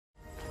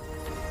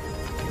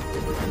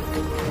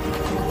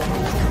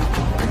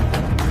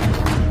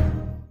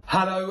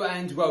Hello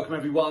and welcome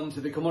everyone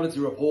to the Commodity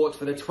Report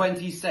for the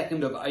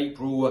 22nd of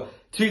April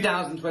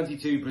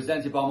 2022,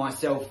 presented by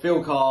myself,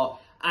 Phil Carr,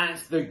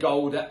 at the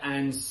Gold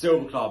and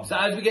Silver Club. So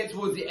as we get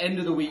towards the end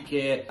of the week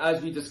here,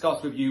 as we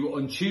discussed with you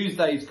on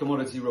Tuesday's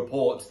Commodity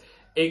Report,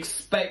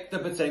 expect the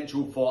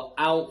potential for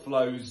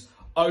outflows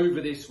over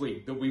this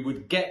week, that we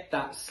would get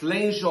that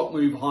slingshot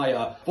move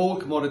higher for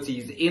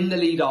commodities in the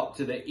lead up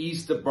to the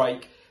Easter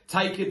break.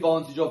 Take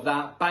advantage of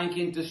that, bank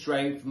into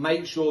strength,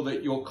 make sure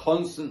that you're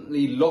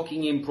constantly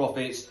locking in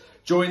profits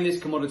during this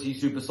commodity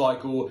super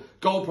cycle.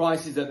 Gold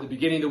prices at the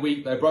beginning of the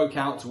week, they broke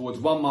out towards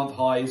 1 month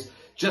highs,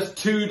 just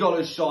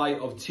 $2 shy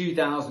of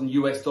 2,000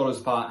 US dollars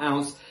per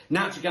ounce.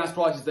 Natural gas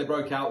prices, they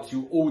broke out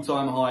to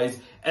all-time highs.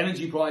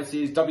 Energy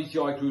prices,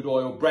 WTI crude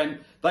oil, Brent,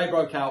 they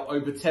broke out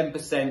over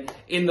 10%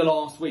 in the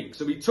last week.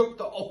 So we took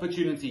the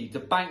opportunity to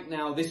bank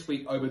now this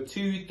week over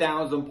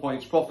 2,000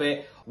 points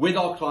profit with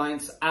our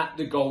clients at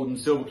the Gold and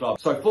Silver Club.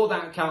 So for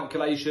that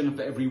calculation,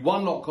 for every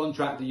 1 lot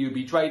contract that you'll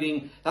be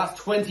trading, that's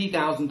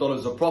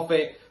 $20,000 of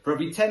profit. For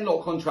every 10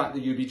 lot contract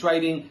that you'll be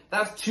trading,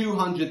 that's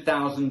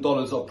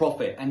 $200,000 of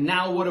profit. And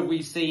now what have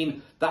we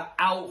seen? The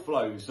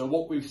outflows. So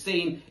what we've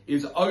seen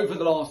is over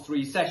the last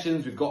 3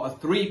 sessions, we've got a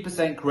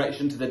 3%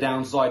 correction to the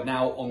downside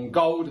now on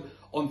gold.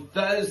 On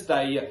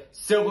Thursday,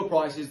 silver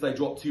prices, they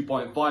dropped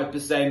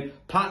 2.5%,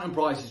 platinum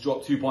prices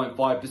dropped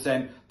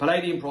 2.5%,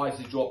 palladium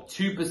prices dropped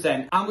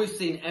 2%, and we've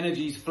seen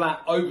energies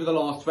flat over the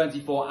last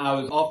 24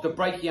 hours after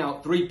breaking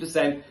out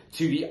 3%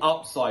 to the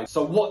upside.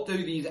 So what do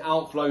these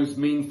outflows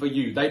mean for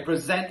you? They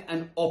present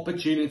an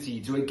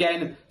opportunity to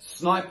again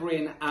sniper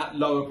in at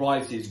lower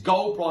prices.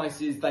 Gold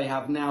prices, they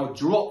have now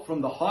dropped from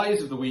the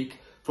highs of the week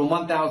from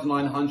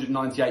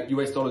 1,998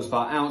 US dollars per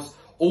ounce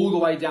all the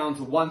way down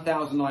to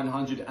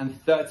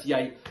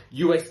 1,938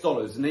 US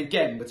dollars. And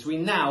again,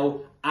 between now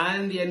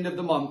and the end of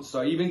the month,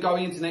 so even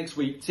going into next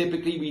week,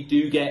 typically we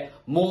do get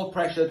more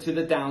pressure to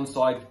the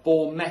downside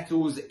for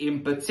metals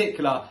in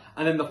particular.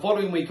 And then the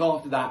following week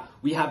after that,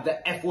 we have the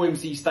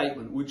FOMC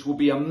statement, which will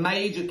be a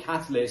major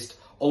catalyst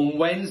on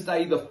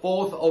Wednesday, the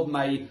 4th of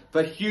May,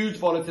 for huge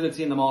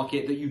volatility in the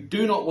market that you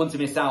do not want to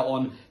miss out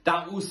on.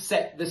 That will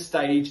set the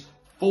stage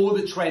for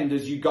the trend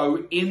as you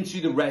go into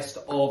the rest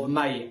of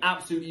May.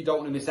 Absolutely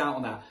don't want to miss out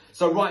on that.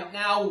 So right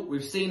now,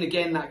 we've seen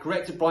again that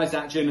corrective price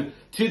action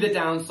to the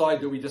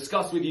downside that we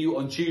discussed with you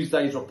on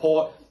Tuesday's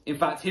report. In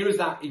fact, here is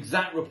that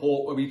exact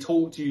report where we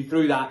talked you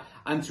through that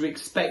and to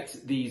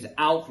expect these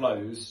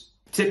outflows.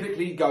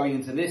 Typically going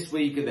into this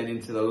week and then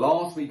into the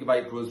last week of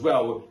April as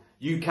well,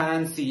 you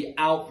can see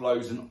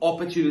outflows and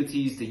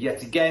opportunities to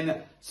yet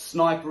again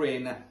sniper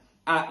in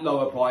at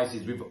lower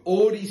prices. We've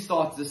already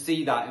started to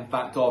see that, in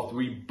fact, after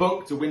we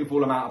booked a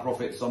windfall amount of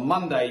profits on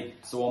Monday.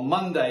 So on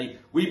Monday,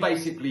 we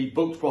basically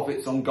booked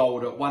profits on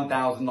gold at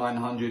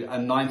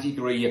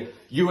 1,993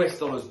 US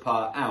dollars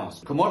per ounce.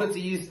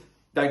 Commodities,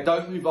 they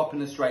don't move up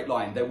in a straight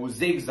line. They will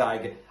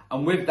zigzag.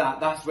 And with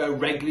that, that's where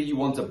regularly you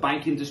want to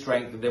bank into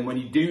strength. And then when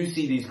you do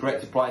see these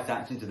corrective price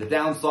action to the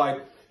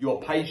downside,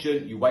 you're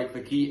patient, you wait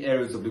for key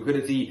areas of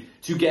liquidity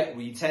to get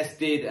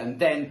retested, and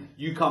then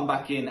you come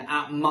back in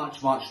at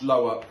much, much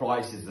lower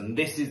prices. And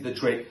this is the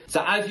trick.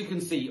 So as you can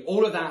see,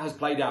 all of that has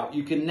played out.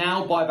 You can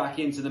now buy back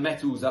into the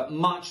metals at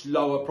much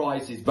lower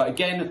prices. But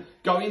again,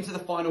 going into the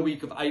final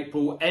week of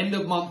April, end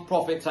of month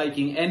profit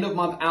taking, end of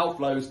month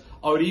outflows,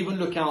 I would even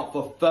look out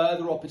for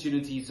further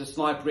opportunities to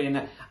sniper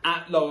in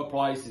at lower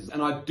prices.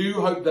 And I do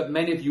hope that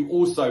many of you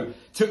also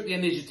took the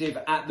initiative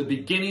at the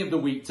beginning of the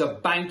week to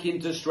bank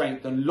into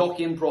strength and lock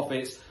in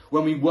profits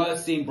when we were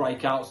seeing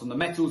breakouts on the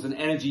metals and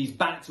energies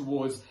back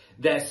towards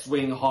their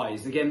swing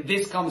highs. Again,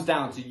 this comes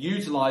down to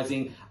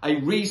utilizing a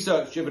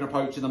research-driven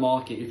approach to the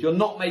market. If you're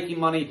not making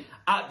money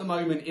at the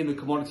moment in the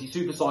commodity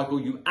super cycle,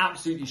 you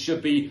absolutely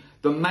should be.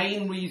 The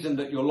main reason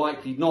that you're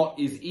likely not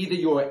is either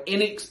you're an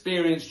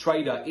inexperienced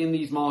trader in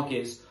these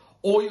markets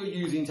or you're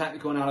using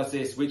technical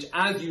analysis, which,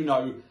 as you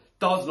know,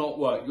 does not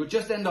work. You'll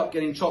just end up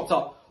getting chopped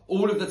up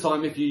all of the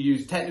time if you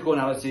use technical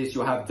analysis.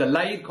 You'll have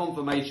delayed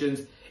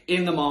confirmations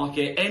in the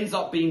market, ends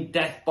up being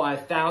death by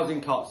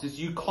 1,000 cuts, as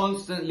you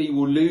constantly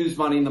will lose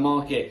money in the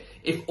market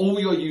if all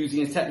you're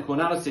using is technical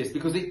analysis,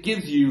 because it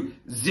gives you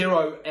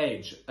zero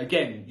edge.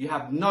 Again, you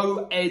have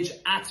no edge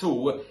at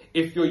all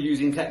if you're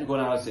using technical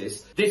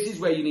analysis. This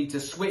is where you need to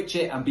switch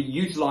it and be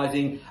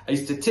utilizing a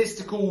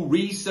statistical,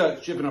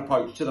 research-driven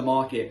approach to the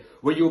market,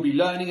 where you'll be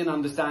learning and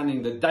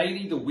understanding the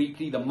daily, the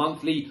weekly, the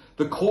monthly,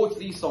 the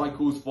quarterly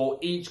cycles for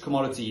each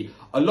commodity.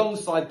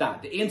 Alongside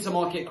that, the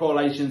intermarket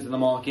correlations in the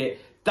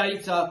market,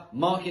 data,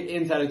 market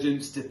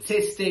intelligence,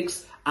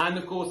 statistics, and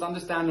of course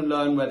understand and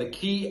learn where the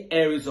key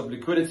areas of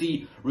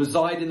liquidity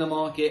reside in the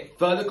market.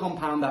 Further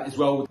compound that as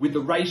well with the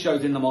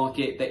ratios in the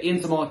market, the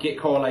intermarket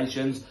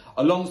correlations.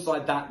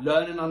 Alongside that,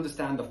 learn and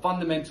understand the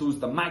fundamentals,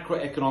 the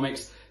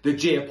macroeconomics, the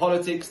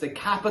geopolitics, the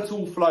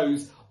capital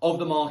flows of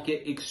the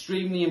market,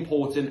 extremely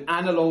important.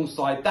 And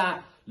alongside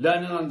that,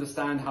 learn and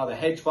understand how the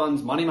hedge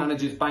funds, money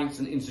managers, banks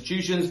and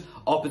institutions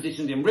are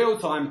positioned in real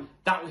time.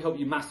 That will help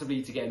you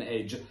massively to get an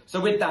edge. So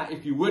with that,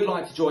 if you would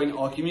like to join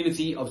our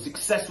community of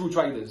successful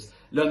traders,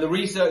 learn the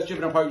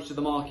research-driven approach to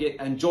the market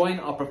and join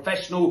our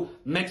professional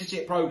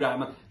mentorship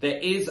program, there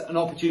is an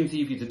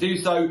opportunity for you to do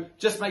so.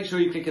 Just make sure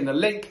you click in the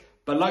link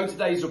below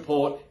today's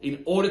report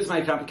in order to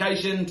make an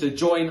application to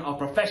join our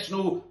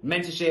professional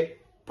mentorship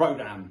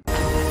program.